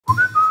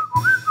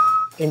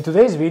In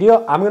today's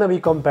video, I'm gonna be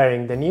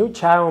comparing the new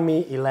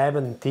Xiaomi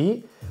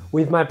 11T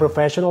with my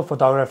professional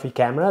photography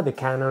camera, the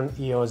Canon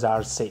EOS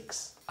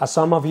R6. As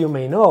some of you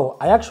may know,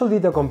 I actually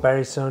did a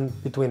comparison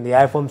between the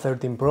iPhone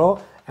 13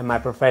 Pro and my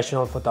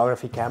professional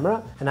photography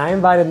camera, and I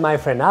invited my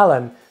friend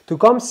Alan to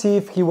come see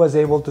if he was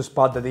able to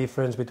spot the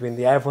difference between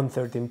the iPhone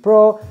 13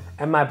 Pro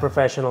and my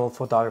professional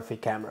photography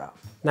camera.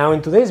 Now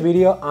in today's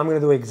video, I'm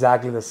gonna do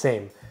exactly the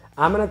same.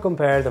 I'm gonna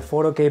compare the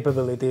photo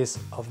capabilities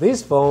of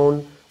this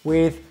phone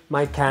with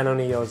my Canon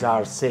EOS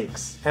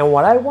R6. And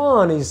what I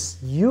want is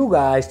you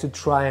guys to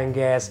try and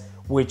guess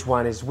which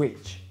one is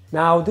which.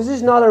 Now, this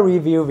is not a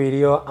review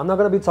video. I'm not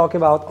gonna be talking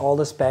about all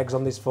the specs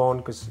on this phone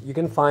because you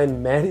can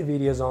find many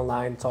videos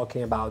online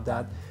talking about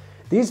that.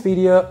 This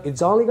video,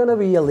 it's only gonna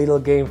be a little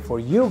game for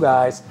you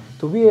guys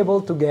to be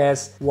able to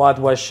guess what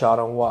was shot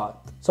on what.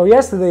 So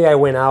yesterday I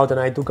went out and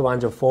I took a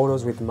bunch of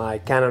photos with my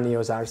Canon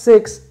EOS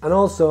R6 and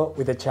also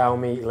with the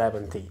Xiaomi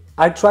 11T.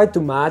 I tried to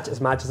match as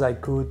much as I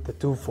could the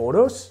two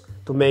photos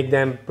to make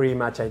them pretty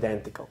much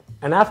identical.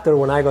 And after,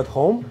 when I got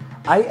home,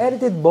 I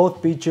edited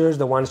both pictures,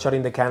 the one shot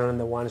in the Canon and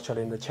the one shot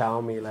in the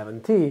Xiaomi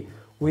 11T,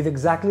 with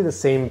exactly the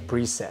same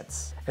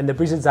presets. And the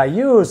presets I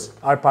use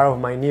are part of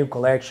my new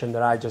collection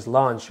that I just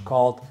launched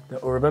called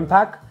the Urban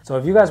Pack. So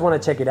if you guys want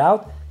to check it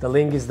out, the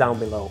link is down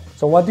below.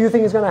 So what do you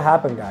think is going to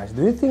happen, guys?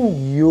 Do you think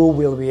you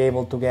will be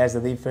able to guess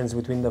the difference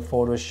between the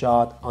photo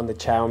shot on the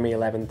Xiaomi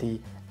 11T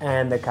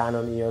and the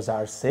Canon EOS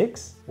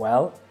R6?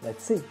 Well,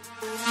 let's see.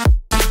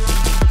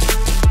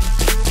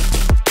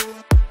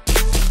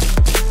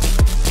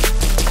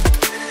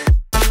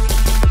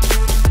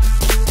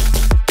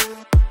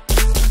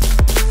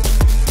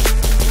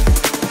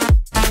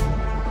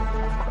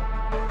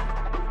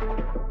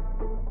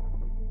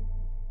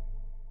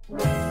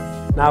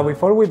 Now,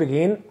 before we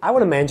begin, I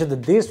want to mention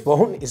that this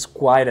phone is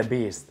quite a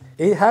beast.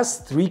 It has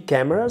 3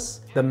 cameras,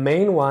 the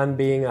main one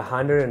being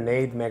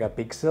 108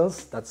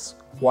 megapixels, that's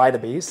quite a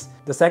beast.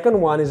 The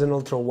second one is an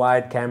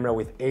ultra-wide camera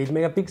with 8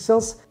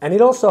 megapixels, and it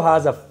also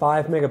has a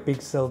 5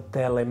 megapixel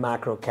tele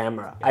macro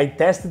camera. I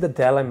tested the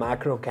tele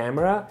macro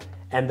camera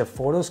and the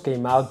photos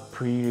came out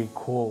pretty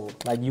cool.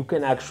 Like, you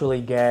can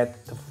actually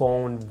get the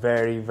phone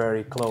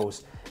very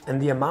close,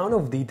 and the amount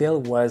of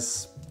detail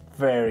was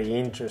very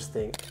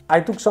interesting.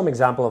 I took some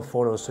example of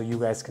photos so you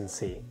guys can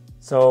see.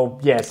 So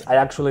yes, I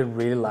actually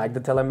really like the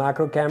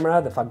telemacro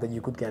camera, the fact that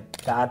you could get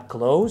that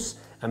close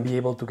and be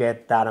able to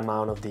get that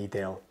amount of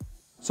detail.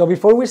 So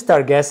before we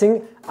start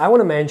guessing, I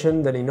want to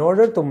mention that in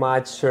order to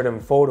match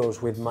certain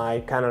photos with my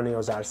Canon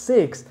EOS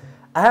R6,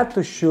 I had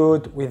to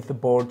shoot with the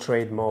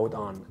portrait mode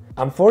on.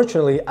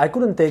 Unfortunately, I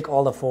couldn't take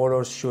all the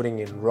photos shooting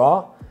in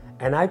RAW,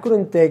 and I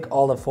couldn't take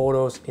all the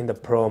photos in the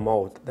Pro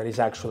mode, that is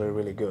actually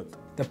really good.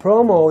 The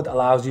Pro mode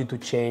allows you to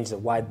change the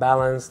white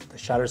balance, the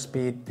shutter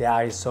speed, the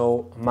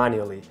ISO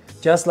manually,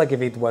 just like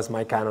if it was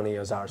my Canon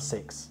EOS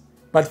R6.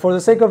 But for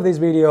the sake of this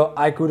video,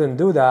 I couldn't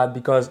do that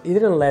because it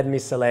didn't let me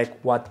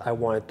select what I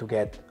wanted to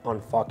get on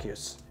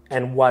focus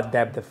and what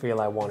depth of field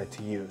I wanted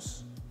to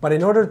use. But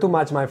in order to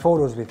match my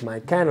photos with my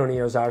Canon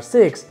EOS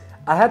R6,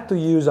 I had to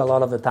use a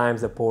lot of the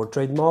times the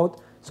portrait mode,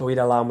 so it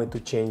allowed me to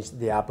change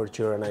the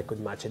aperture and I could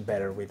match it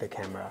better with the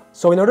camera.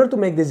 So in order to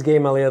make this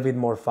game a little bit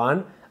more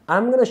fun,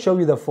 I'm gonna show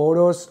you the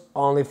photos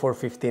only for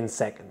 15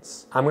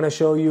 seconds. I'm gonna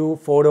show you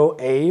photo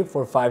A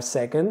for 5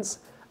 seconds.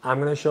 I'm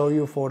gonna show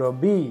you photo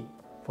B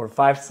for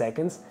 5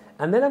 seconds.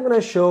 And then I'm gonna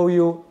show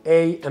you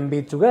A and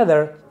B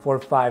together for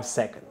 5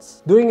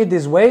 seconds. Doing it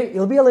this way,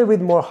 it'll be a little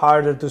bit more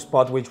harder to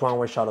spot which one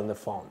was shot on the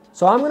phone.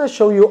 So I'm gonna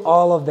show you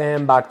all of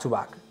them back to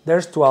back.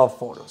 There's 12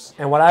 photos.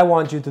 And what I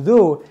want you to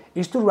do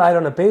is to write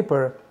on a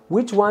paper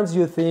which ones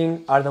you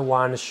think are the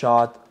ones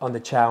shot on the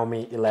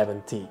Xiaomi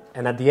 11T.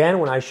 And at the end,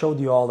 when I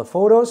showed you all the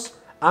photos,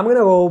 I'm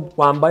gonna go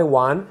one by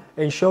one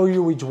and show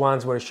you which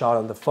ones were shot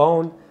on the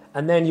phone,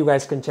 and then you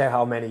guys can check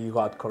how many you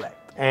got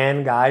correct.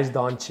 And guys,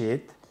 don't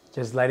cheat,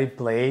 just let it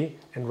play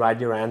and write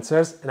your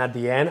answers, and at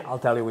the end, I'll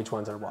tell you which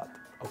ones are what.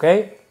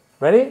 Okay?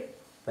 Ready?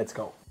 Let's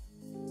go.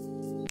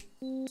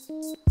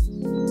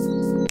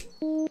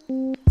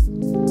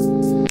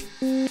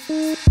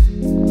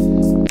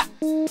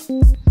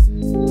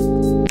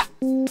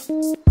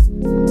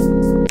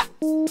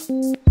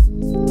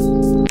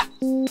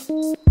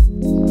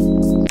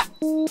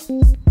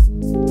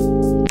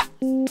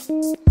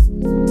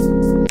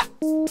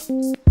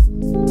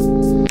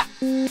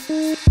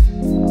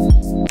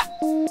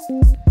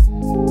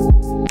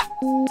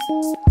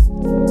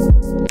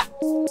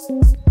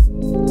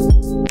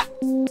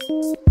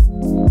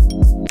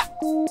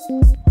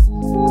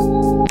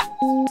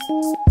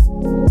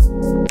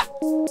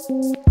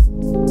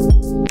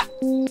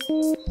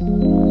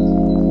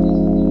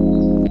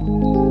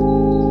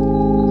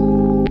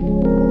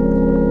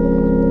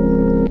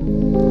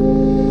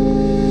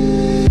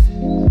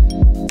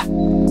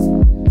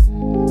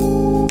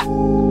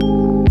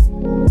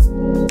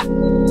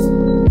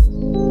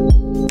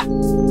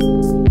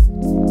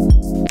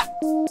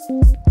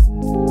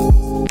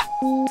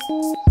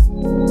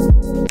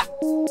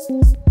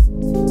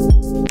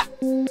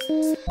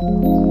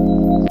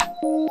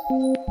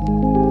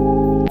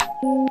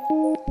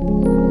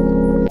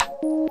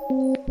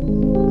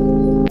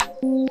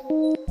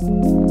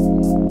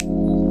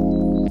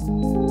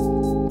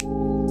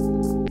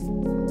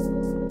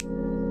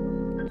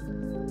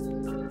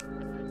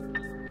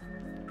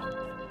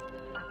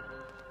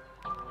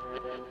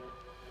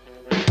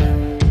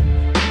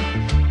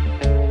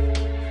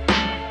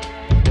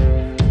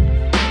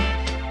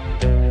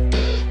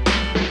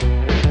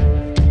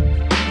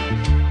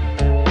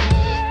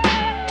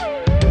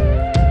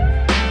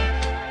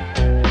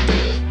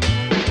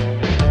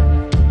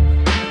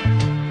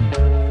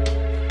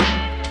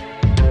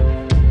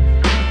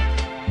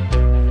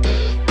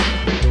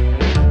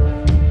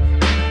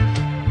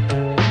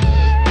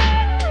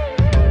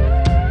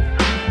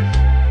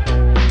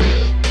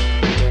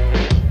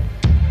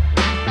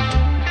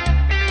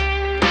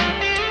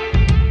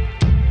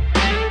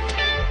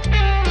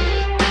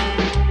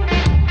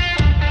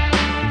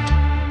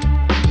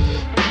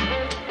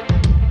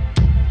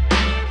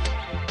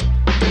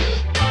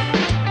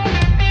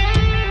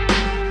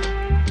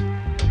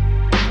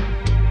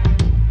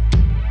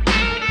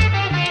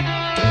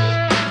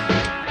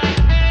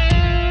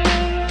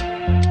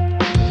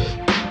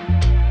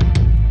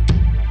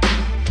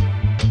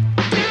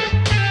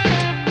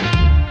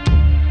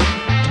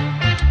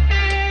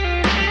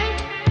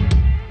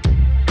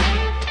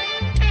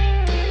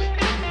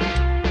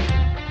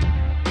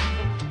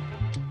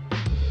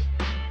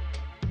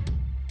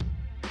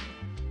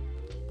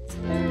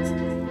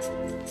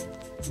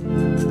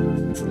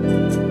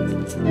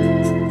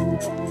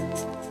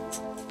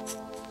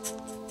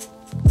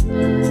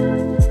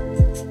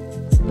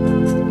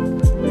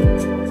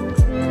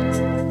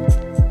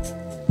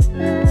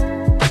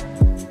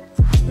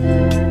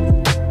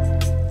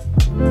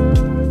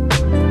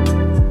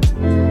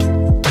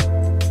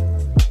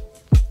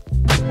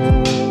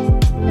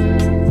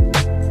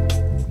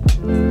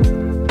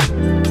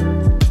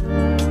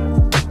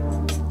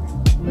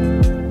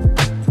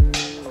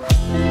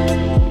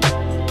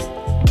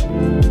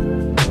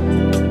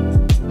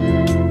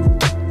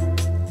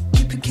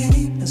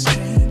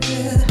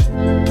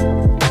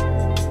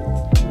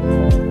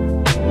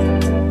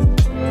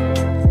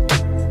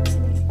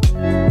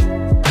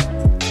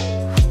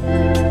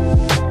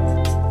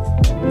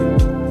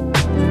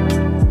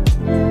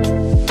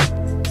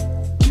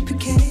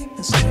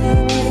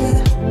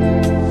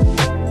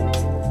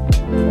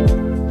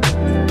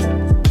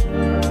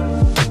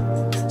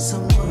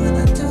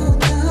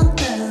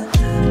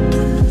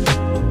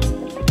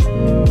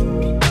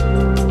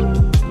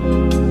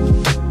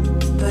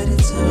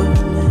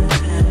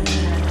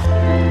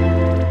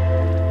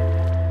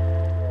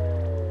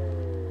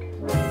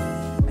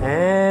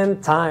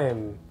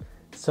 time.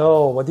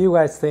 So what do you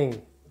guys think?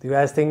 Do you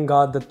guys think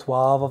got the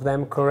 12 of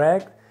them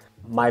correct?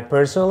 My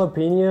personal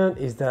opinion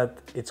is that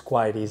it's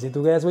quite easy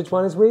to guess which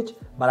one is which,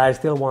 but I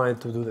still wanted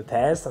to do the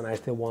test and I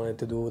still wanted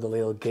to do the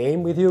little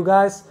game with you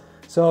guys.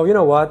 So you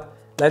know what?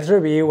 Let's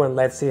review and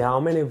let's see how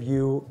many of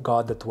you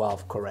got the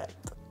 12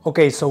 correct.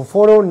 Okay, so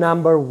photo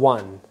number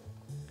 1.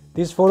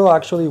 This photo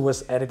actually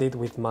was edited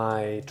with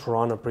my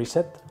Toronto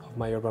preset of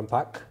my urban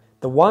pack.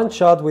 The one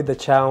shot with the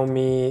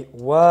Xiaomi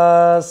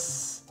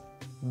was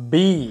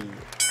B.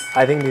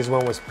 I think this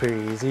one was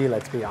pretty easy,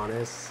 let's be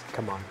honest.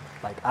 Come on.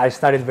 Like, I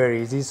started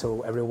very easy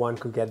so everyone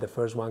could get the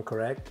first one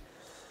correct.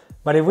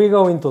 But if we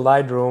go into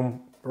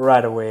Lightroom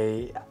right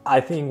away,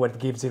 I think what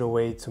gives it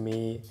away to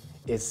me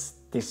is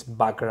this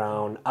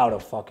background, out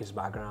of focus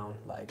background.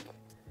 Like,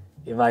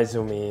 if I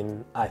zoom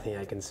in, I think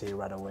I can see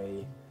right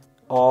away.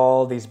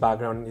 All this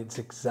background, it's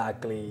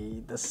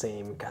exactly the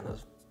same kind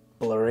of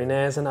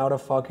blurriness and out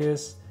of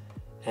focus.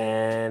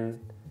 And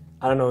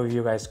I don't know if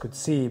you guys could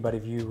see, but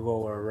if you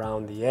go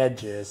around the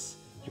edges,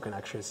 you can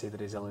actually see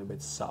that it's a little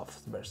bit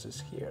soft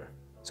versus here.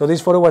 So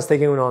this photo was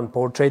taken on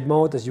portrait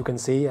mode, as you can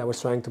see. I was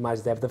trying to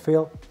match depth of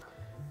field.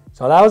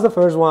 So that was the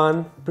first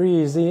one, pretty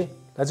easy.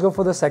 Let's go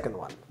for the second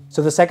one.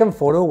 So the second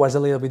photo was a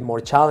little bit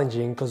more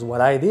challenging because what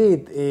I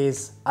did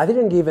is I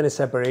didn't give any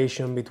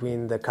separation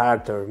between the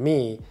character,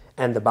 me,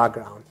 and the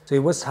background. So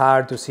it was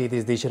hard to see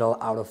this digital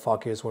out of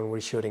focus when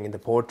we're shooting in the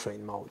portrait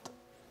mode.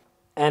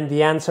 And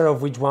the answer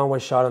of which one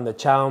was shot on the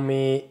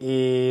Xiaomi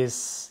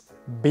is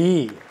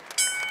B.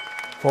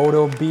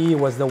 Photo B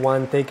was the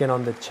one taken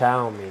on the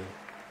Xiaomi.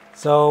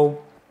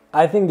 So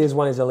I think this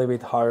one is a little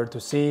bit harder to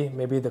see.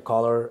 Maybe the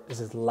color is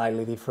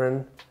slightly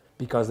different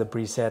because the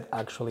preset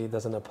actually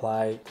doesn't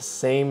apply the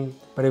same.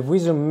 But if we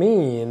zoom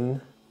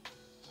in,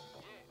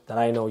 that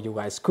I know you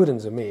guys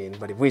couldn't zoom in,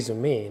 but if we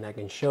zoom in, I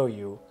can show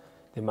you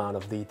the amount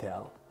of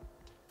detail.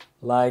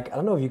 Like, I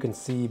don't know if you can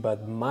see,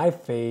 but my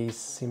face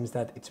seems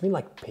that it's been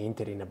like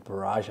painted in a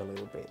brush a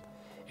little bit.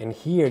 And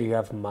here you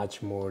have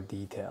much more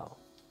detail.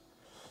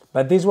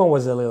 But this one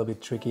was a little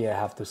bit tricky. I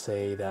have to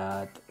say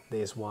that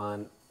this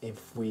one,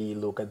 if we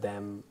look at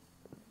them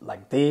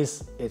like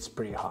this, it's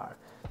pretty hard.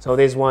 So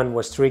this one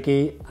was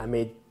tricky. I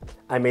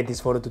made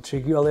this photo to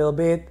trick you a little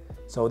bit.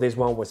 So this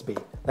one was B.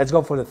 Let's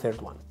go for the third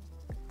one.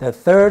 The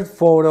third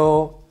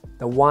photo,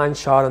 the one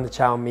shot on the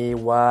Xiaomi,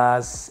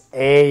 was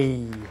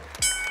A.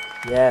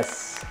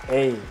 Yes,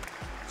 A.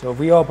 So if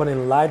we open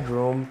in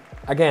Lightroom,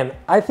 again,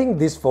 I think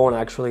this phone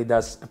actually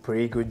does a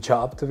pretty good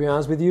job, to be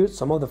honest with you.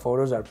 Some of the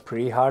photos are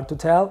pretty hard to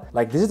tell.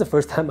 Like, this is the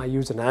first time I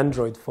use an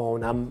Android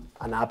phone. I'm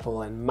an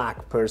Apple and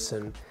Mac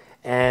person.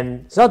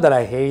 And it's not that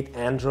I hate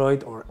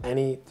Android or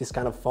this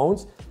kind of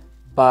phones,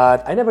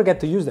 but I never get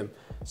to use them.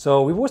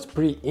 So it was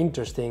pretty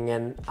interesting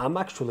and I'm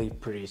actually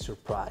pretty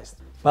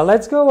surprised. But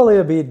let's go a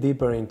little bit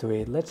deeper into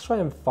it. Let's try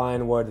and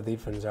find where the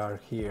differences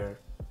are here.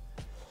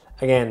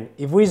 Again,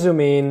 if we zoom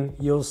in,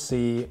 you'll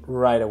see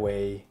right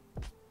away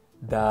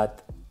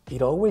that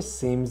it always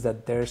seems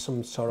that there's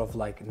some sort of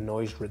like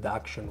noise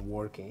reduction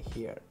working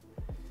here.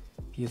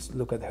 If you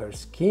look at her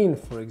skin,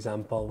 for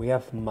example, we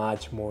have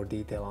much more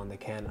detail on the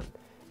Canon.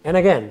 And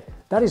again,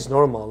 that is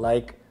normal.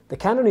 Like, the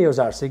Canon EOS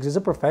R6 is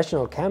a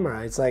professional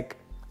camera. It's like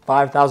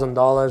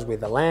 $5,000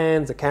 with the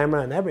lens, the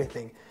camera, and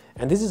everything.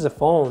 And this is a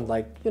phone,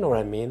 like, you know what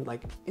I mean?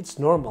 Like, it's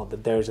normal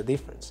that there's a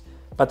difference.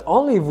 But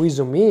only if we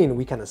zoom in,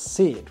 we kind of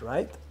see it,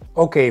 right?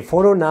 Okay,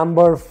 photo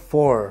number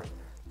 4.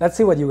 Let's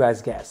see what you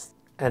guys guessed.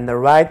 And the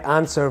right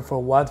answer for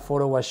what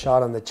photo was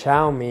shot on the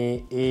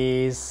Xiaomi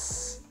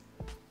is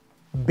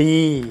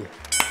B.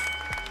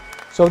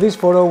 So this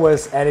photo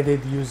was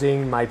edited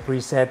using my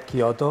preset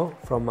Kyoto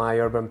from my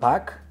urban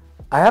pack.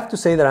 I have to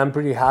say that I'm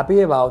pretty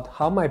happy about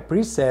how my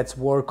presets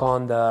work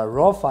on the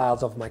RAW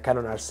files of my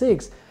Canon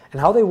R6 and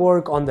how they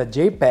work on the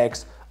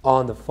JPEGs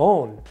on the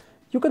phone.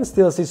 You can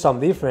still see some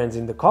difference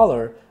in the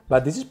color,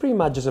 but this is pretty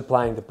much just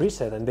applying the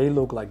preset and they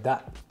look like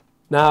that.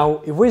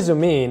 Now, if we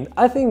zoom in,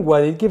 I think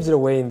what it gives it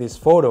away in this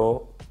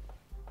photo,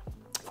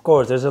 of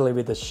course, there's a little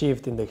bit of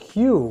shift in the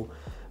hue,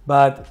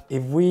 but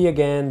if we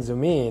again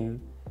zoom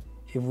in,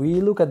 if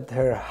we look at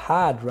her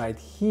hat right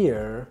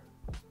here,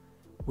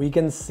 we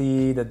can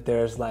see that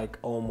there's like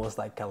almost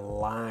like a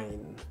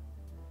line.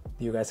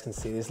 You guys can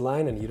see this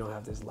line and you don't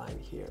have this line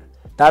here.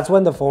 That's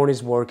when the phone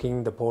is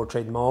working the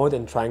portrait mode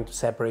and trying to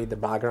separate the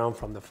background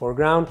from the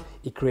foreground.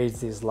 It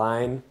creates this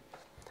line.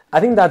 I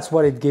think that's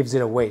what it gives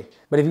it away.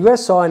 But if you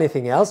guys saw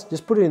anything else,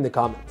 just put it in the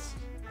comments.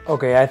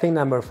 Okay, I think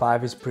number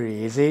 5 is pretty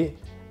easy.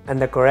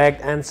 And the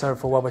correct answer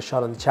for what was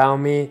shot on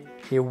Xiaomi,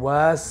 it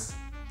was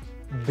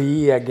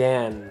B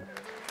again.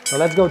 So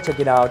let's go check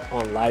it out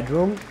on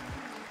Lightroom.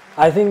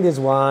 I think this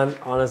one,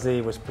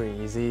 honestly, was pretty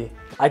easy.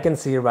 I can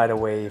see right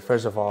away,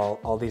 first of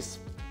all this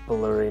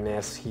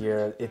blurriness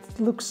here. It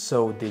looks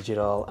so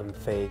digital and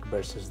fake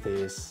versus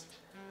this.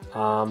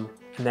 And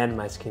then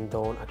my skin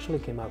tone actually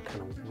came out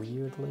kind of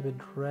weird, a little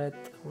bit red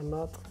or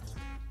not.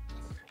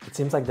 It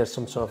seems like there's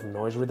some sort of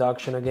noise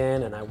reduction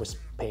again, and I was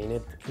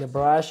painted in a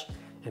brush.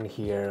 and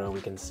here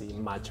we can see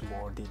much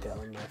more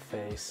detail in my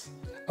face.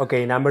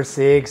 Okay, number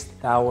 6,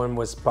 that one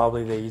was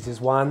probably the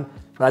easiest one,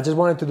 but I just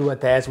wanted to do a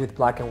test with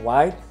black and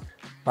white,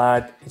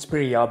 but it's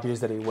pretty obvious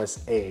that it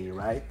was A,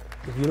 right?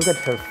 If you look at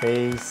her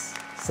face,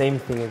 same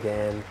thing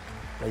again,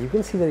 but you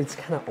can see that it's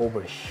kind of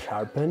over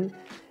sharpened,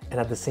 and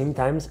at the same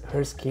time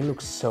her skin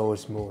looks so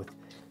smooth.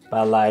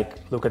 But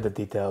like, look at the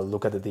detail,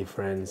 look at the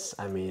difference.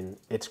 I mean,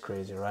 it's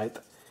crazy, right?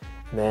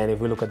 Then if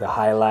we look at the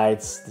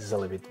highlights, this is a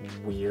little bit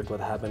weird what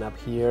happened up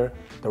here.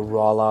 The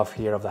roll off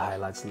here of the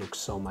highlights looks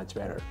so much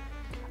better.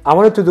 I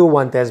wanted to do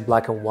one test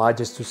black and white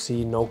just to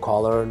see no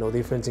color, no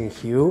difference in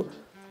hue,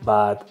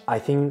 but I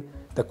think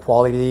the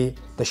quality,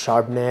 the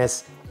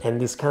sharpness, and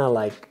this kind of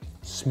like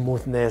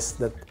smoothness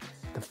that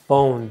the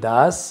phone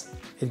does,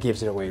 it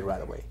gives it away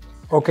right away.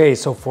 Okay,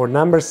 so for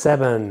number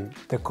 7,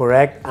 the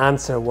correct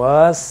answer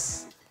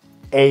was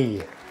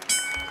A.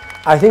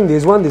 I think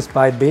this one,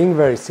 despite being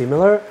very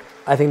similar,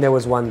 I think there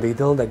was one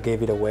detail that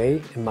gave it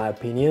away, in my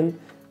opinion.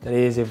 That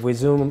is, if we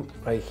zoom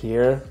right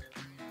here,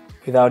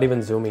 without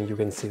even zooming, you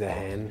can see the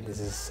hand. This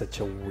is such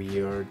a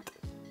weird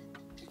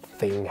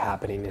thing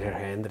happening in her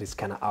hand that is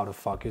kind of out of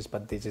focus,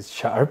 but this is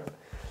sharp.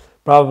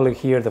 Probably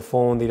here the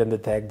phone didn't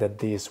detect that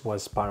this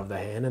was part of the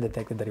hand and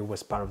detected that it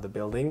was part of the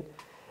building.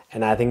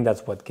 And I think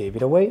that's what gave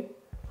it away.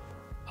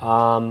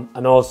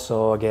 And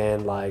also,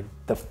 again, like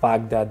the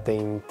fact that the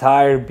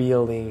entire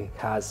building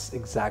has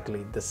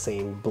exactly the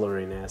same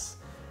blurriness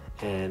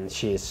and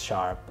she is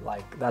sharp,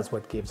 like that's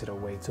what gives it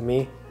away to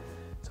me.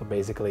 So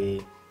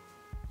basically,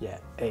 yeah,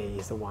 A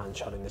is the one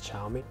shot in the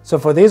Xiaomi. So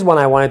for this one,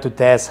 I wanted to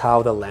test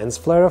how the lens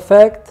flare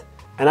effect,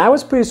 and I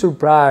was pretty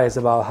surprised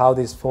about how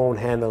this phone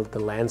handled the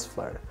lens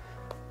flare.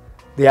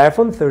 The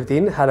iPhone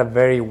 13 had a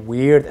very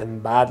weird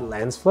and bad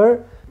lens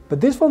flare, but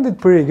this one did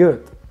pretty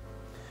good.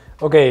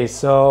 Okay,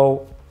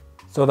 so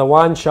the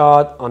one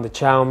shot on the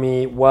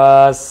Xiaomi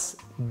was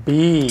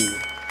B.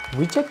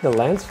 We checked the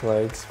lens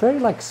flare, it's very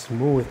like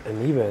smooth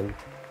and even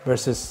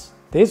versus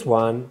this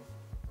one.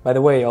 By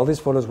the way, all these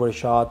photos were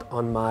shot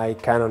on my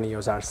Canon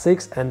EOS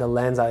R6 and the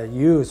lens I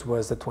used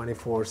was the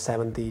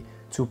 24-70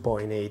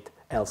 2.8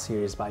 L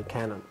series by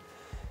Canon.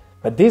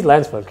 But this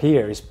lens flare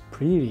here is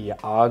pretty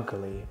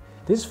ugly.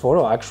 This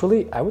photo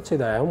actually, I would say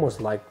that I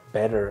almost like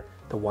better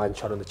the one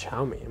shot on the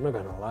Xiaomi, I'm not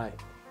gonna lie.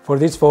 For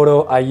this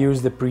photo, I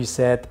used the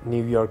preset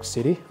New York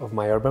City of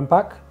my urban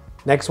pack.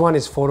 Next one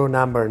is photo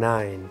number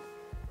 9.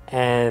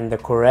 And the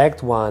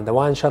correct one, the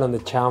one shot on the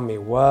Xiaomi,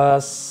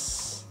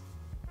 was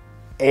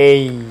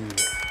A.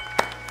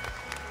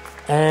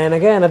 And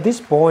again, at this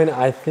point,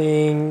 I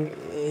think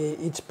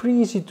it's pretty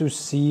easy to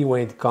see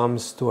when it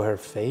comes to her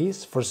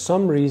face. For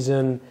some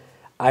reason,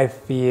 I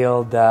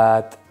feel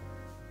that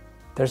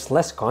there's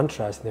less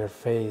contrast in her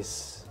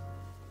face.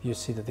 You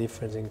see the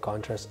difference in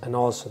contrast and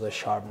also the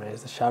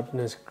sharpness. The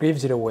sharpness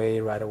gives it away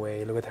right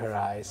away. Look at her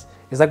eyes.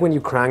 It's like when you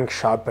crank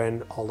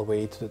sharpen all the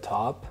way to the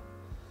top.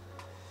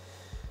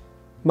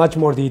 Much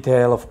more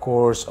detail, of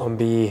course, on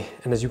B.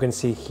 And as you can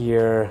see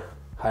here,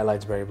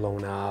 highlights very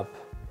blown up.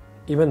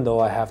 Even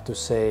though I have to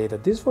say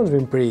that this one's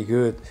been pretty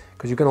good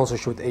because you can also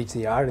shoot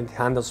HDR and it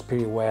handles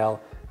pretty well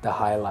the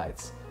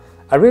highlights.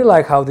 I really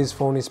like how this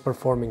phone is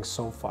performing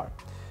so far.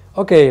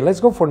 Okay,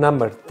 let's go for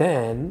number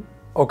 10.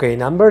 Okay,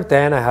 number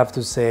 10, I have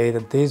to say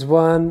that this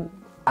one,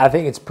 I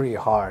think it's pretty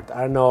hard.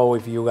 I don't know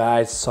if you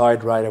guys saw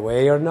it right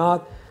away or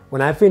not.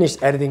 When I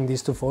finished editing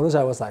these two photos,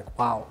 I was like,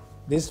 wow,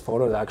 these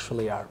photos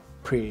actually are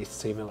pretty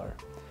similar.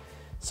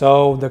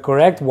 So the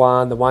correct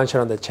one, the one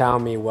shot on the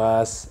Xiaomi,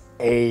 was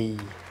A.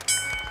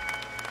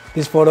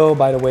 This photo,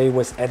 by the way,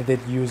 was edited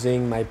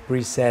using my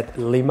preset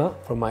Lima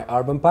from my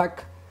urban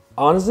pack.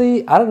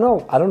 Honestly, I don't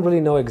know. I don't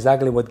really know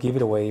exactly what gave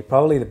it away.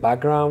 Probably the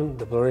background,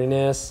 the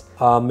blurriness.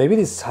 Maybe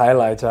these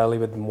highlights are a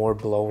little bit more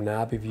blown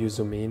up. If you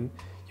zoom in,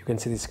 you can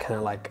see this kind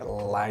of like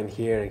line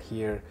here and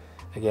here.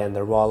 Again,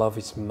 the roll-off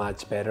is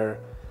much better.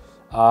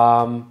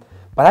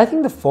 But I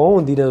think the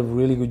phone did a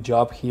really good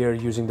job here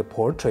using the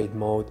portrait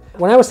mode.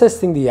 When I was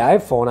testing the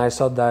iPhone, I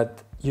saw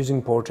that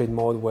using portrait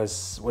mode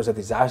was a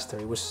disaster.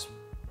 It was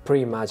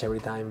pretty much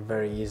every time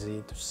very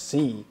easy to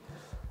see.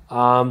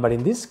 But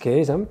in this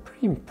case, I'm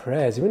pretty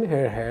impressed. Even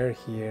her hair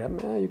here, I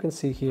mean, you can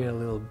see here a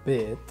little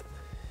bit.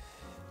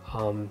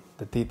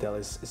 The detail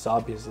is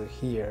obviously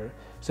here.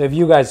 So if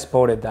you guys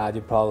spotted that,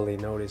 you probably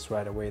noticed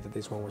right away that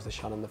this one was the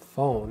shot on the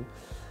phone.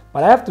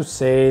 But I have to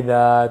say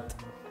that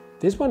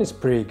this one is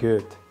pretty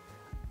good.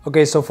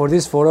 Okay, so for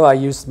this photo, I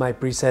used my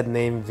preset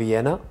name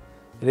Vienna.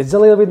 It's a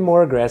little bit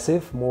more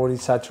aggressive, more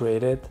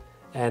desaturated,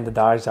 and the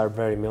darks are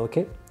very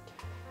milky.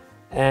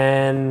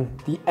 And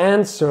the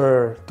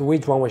answer to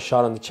which one was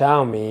shot on the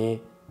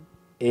Xiaomi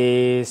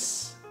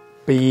is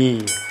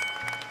B.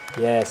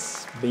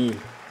 Yes, B.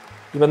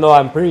 Even though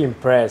I'm pretty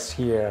impressed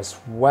here as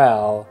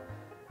well,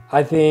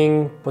 I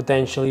think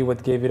potentially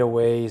what gave it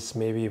away is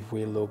maybe if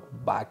we look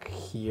back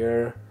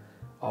here,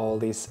 all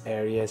these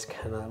areas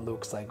kind of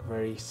looks like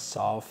very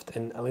soft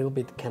and a little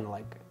bit kind of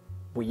like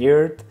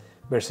weird,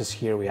 versus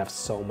here we have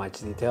so much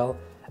detail.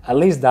 At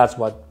least that's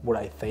what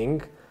I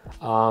think.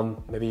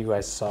 Maybe you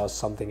guys saw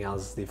something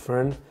else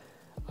different.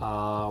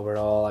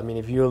 overall. I mean,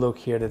 if you look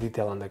here, the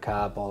detail on the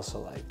cap also,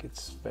 like,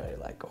 it's very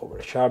like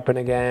over sharpened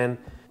again.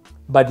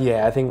 But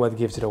yeah, I think what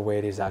gives it away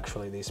is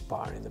actually this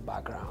part in the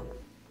background.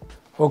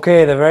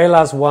 Okay, the very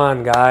last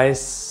one,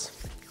 guys,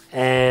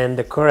 and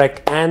the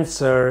correct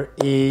answer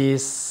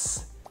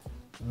is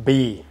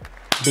B.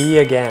 B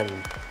again.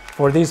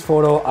 For this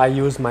photo, I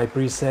used my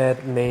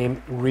preset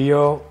named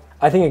Rio.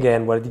 I think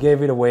again, what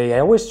gave it away, I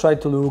always try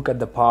to look at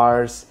the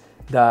parts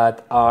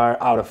that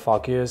are out of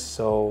focus.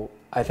 So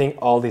I think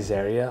all this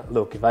area,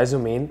 look, if I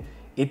zoom in,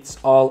 it's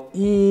all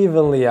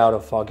evenly out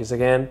of focus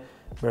again,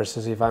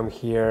 versus if I'm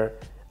here,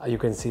 you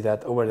can see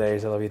that over there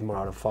is a little bit more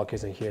out of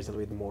focus and here is a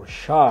little bit more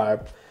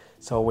sharp.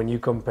 So when you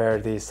compare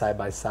these side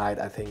by side,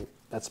 I think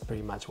that's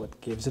pretty much what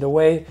gives it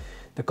away.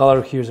 The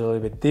color here is a little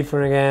bit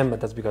different again,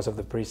 but that's because of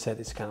the preset.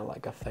 It's kind of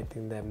like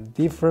affecting them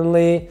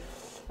differently.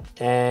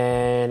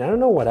 And I don't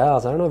know what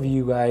else. I don't know if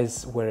you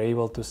guys were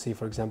able to see,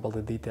 for example,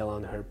 the detail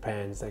on her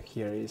pants that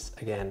here is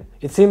again.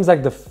 It seems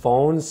like the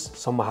phones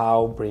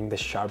somehow bring the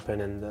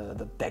sharpen and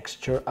the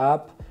texture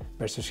up,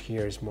 versus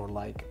here is more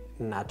like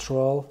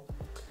natural.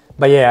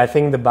 But yeah, I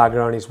think the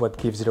background is what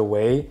gives it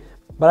away.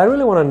 But I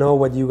really want to know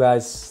what you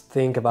guys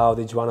think about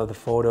each one of the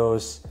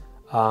photos.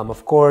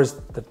 Of course,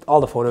 all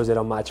the photos, they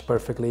don't match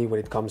perfectly when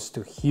it comes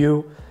to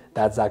hue.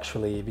 That's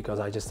actually because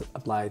I just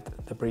applied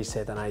the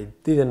preset and I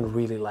didn't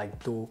really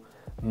like do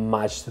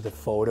much to the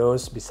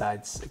photos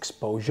besides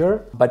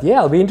exposure. But yeah,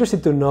 I'll be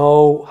interested to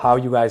know how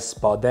you guys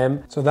spot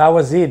them. So that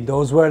was it.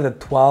 Those were the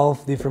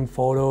 12 different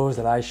photos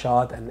that I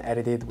shot and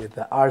edited with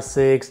the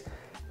R6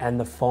 and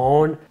the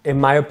phone.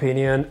 In my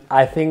opinion,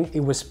 I think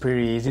it was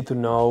pretty easy to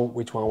know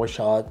which one was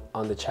shot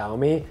on the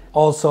Xiaomi.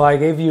 Also, I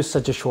gave you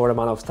such a short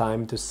amount of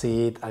time to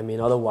see it. I mean,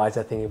 otherwise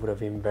I think it would have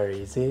been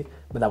very easy,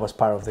 but that was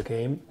part of the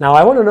game. Now,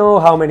 I want to know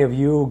how many of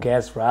you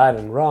guessed right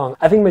and wrong.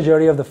 I think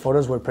majority of the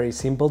photos were pretty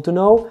simple to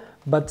know,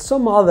 but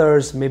some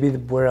others maybe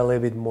were a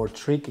little bit more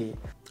tricky.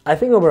 I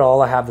think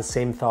overall I have the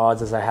same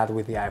thoughts as I had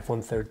with the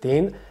iPhone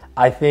 13.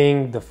 I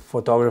think the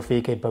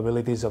photography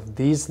capabilities of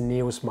these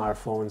new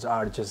smartphones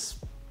are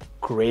just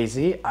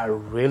crazy, are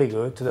really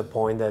good, to the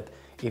point that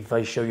if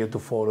I show you two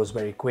photos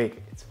very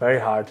quick, it's very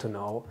hard to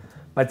know.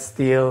 But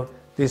still,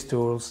 these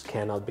tools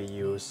cannot be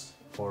used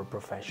for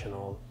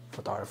professional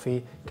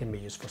photography, can be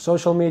used for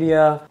social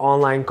media,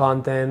 online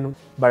content.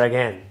 But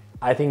again,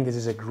 I think this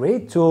is a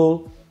great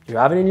tool. You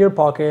have it in your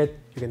pocket,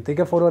 you can take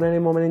a photo at any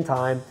moment in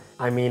time.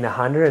 I mean,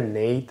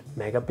 108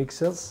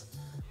 megapixels.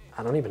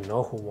 I don't even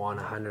know who won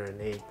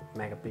 108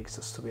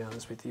 megapixels, to be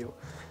honest with you.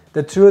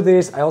 The truth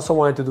is, I also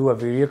wanted to do a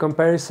video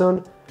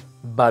comparison,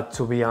 but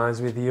to be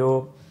honest with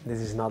you, this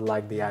is not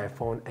like the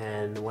iPhone.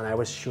 And when I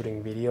was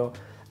shooting video,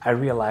 I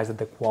realized that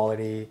the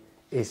quality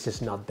is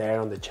just not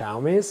there on the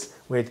Xiaomi's.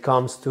 When it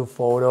comes to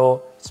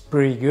photo, it's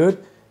pretty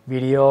good.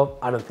 Video,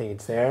 I don't think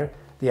it's there.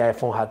 The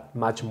iPhone had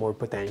much more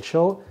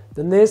potential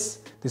than this.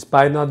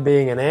 Despite not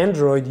being an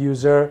Android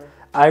user,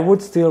 I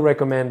would still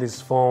recommend this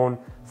phone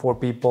for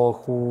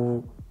people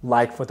who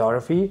like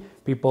photography,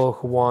 people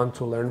who want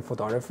to learn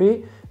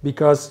photography,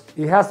 because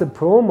it has the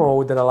Pro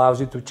mode that allows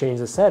you to change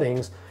the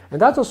settings,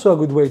 and that's also a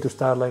good way to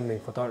start learning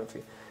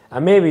photography.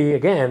 And maybe,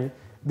 again,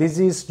 this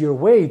is your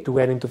way to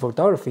get into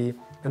photography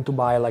and to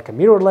buy like a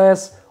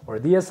mirrorless or a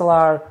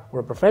DSLR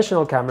or a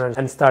professional camera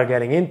and start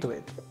getting into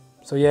it.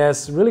 So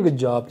yes, really good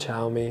job,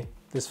 Xiaomi.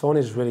 This phone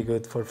is really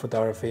good for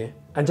photography.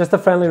 And just a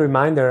friendly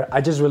reminder,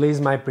 I just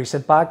released my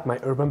preset pack, my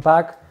urban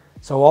pack.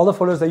 So all the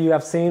photos that you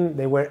have seen,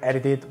 they were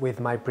edited with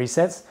my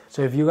presets.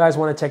 So if you guys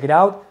want to check it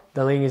out,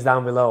 the link is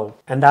down below.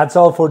 And that's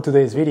all for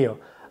today's video.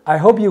 I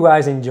hope you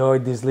guys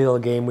enjoyed this little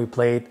game we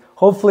played.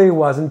 Hopefully it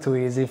wasn't too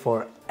easy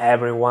for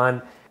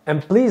everyone.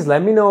 And please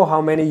let me know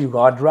how many you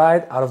got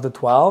right out of the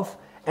 12.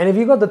 And if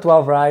you got the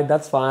 12 right,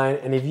 that's fine.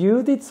 And if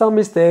you did some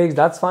mistakes,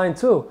 that's fine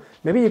too.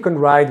 Maybe you can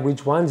write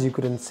which ones you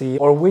couldn't see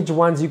or which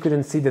ones you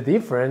couldn't see the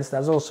difference.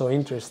 That's also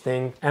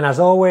interesting. And as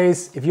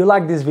always, if you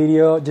like this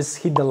video, just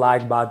hit the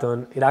like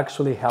button. It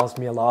actually helps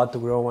me a lot to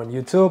grow on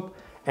YouTube.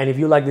 And if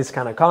you like this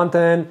kind of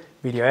content,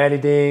 video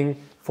editing,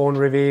 phone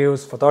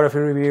reviews, photography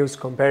reviews,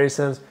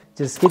 comparisons,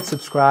 just hit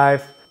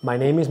subscribe. My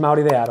name is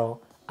Mauri.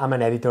 I'm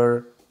an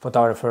editor,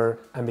 photographer,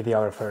 and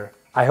videographer.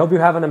 I hope you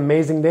have an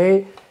amazing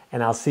day,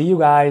 and I'll see you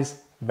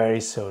guys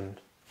very soon.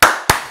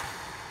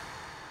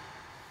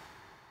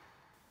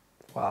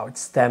 Wow,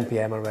 it's 10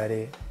 p.m.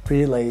 already,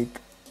 pretty late.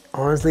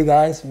 Honestly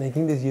guys,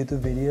 making these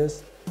YouTube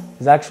videos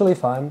is actually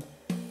fun,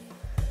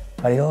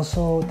 but it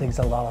also takes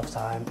a lot of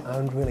time.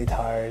 I'm really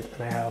tired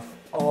and I have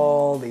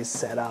all this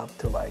set up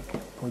to like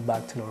put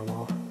back to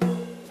normal.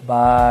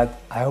 But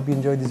I hope you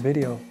enjoyed this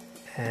video,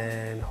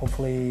 and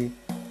hopefully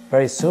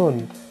very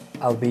soon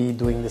I'll be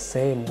doing the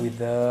same with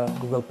the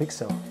Google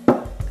Pixel.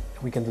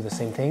 We can do the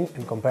same thing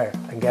and compare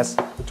and guess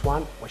which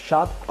one was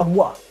shot on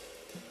what.